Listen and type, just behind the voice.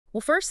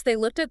Well, first, they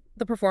looked at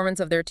the performance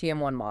of their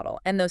TM1 model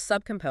and those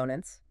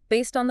subcomponents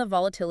based on the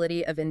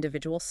volatility of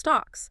individual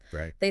stocks.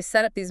 Right. They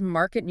set up these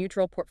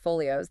market-neutral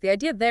portfolios. The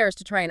idea there is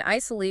to try and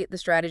isolate the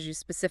strategy's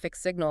specific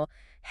signal,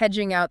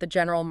 hedging out the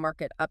general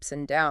market ups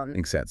and downs.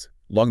 Makes sense.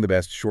 Long the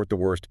best, short the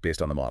worst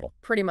based on the model.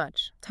 Pretty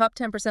much. Top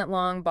 10%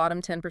 long,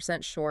 bottom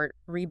 10% short,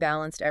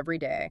 rebalanced every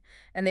day.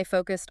 And they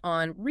focused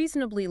on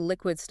reasonably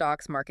liquid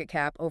stocks, market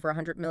cap over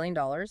 $100 million,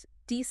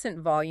 decent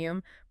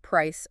volume,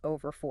 price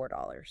over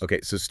 $4.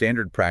 Okay, so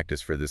standard practice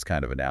for this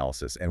kind of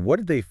analysis. And what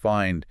did they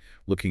find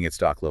looking at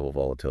stock level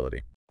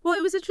volatility? Well,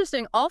 it was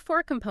interesting. All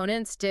four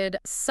components did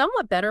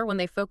somewhat better when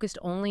they focused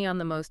only on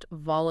the most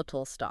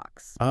volatile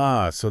stocks.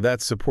 Ah, so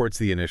that supports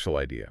the initial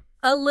idea.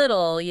 A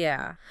little,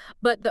 yeah.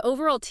 But the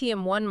overall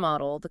TM1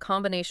 model, the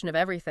combination of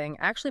everything,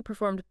 actually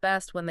performed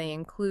best when they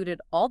included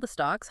all the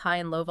stocks, high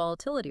and low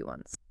volatility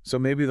ones. So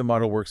maybe the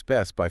model works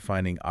best by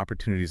finding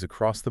opportunities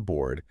across the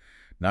board,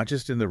 not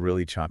just in the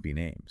really choppy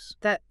names.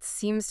 That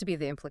seems to be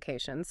the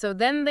implication. So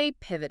then they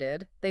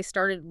pivoted. They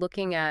started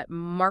looking at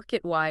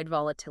market-wide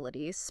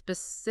volatility,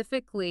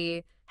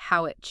 specifically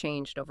how it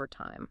changed over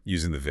time.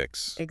 Using the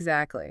VIX.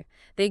 Exactly.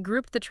 They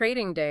grouped the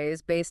trading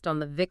days based on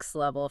the VIX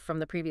level from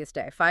the previous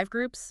day. 5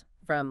 groups,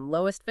 from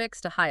lowest VIX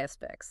to highest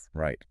VIX.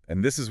 Right.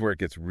 And this is where it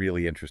gets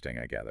really interesting,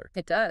 I gather.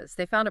 It does.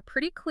 They found a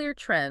pretty clear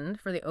trend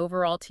for the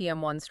overall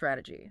TM1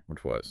 strategy.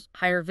 Which was?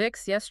 Higher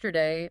VIX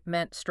yesterday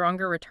meant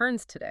stronger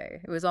returns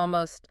today. It was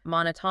almost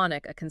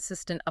monotonic, a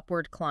consistent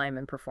upward climb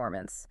in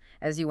performance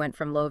as you went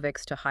from low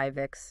VIX to high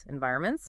VIX environments.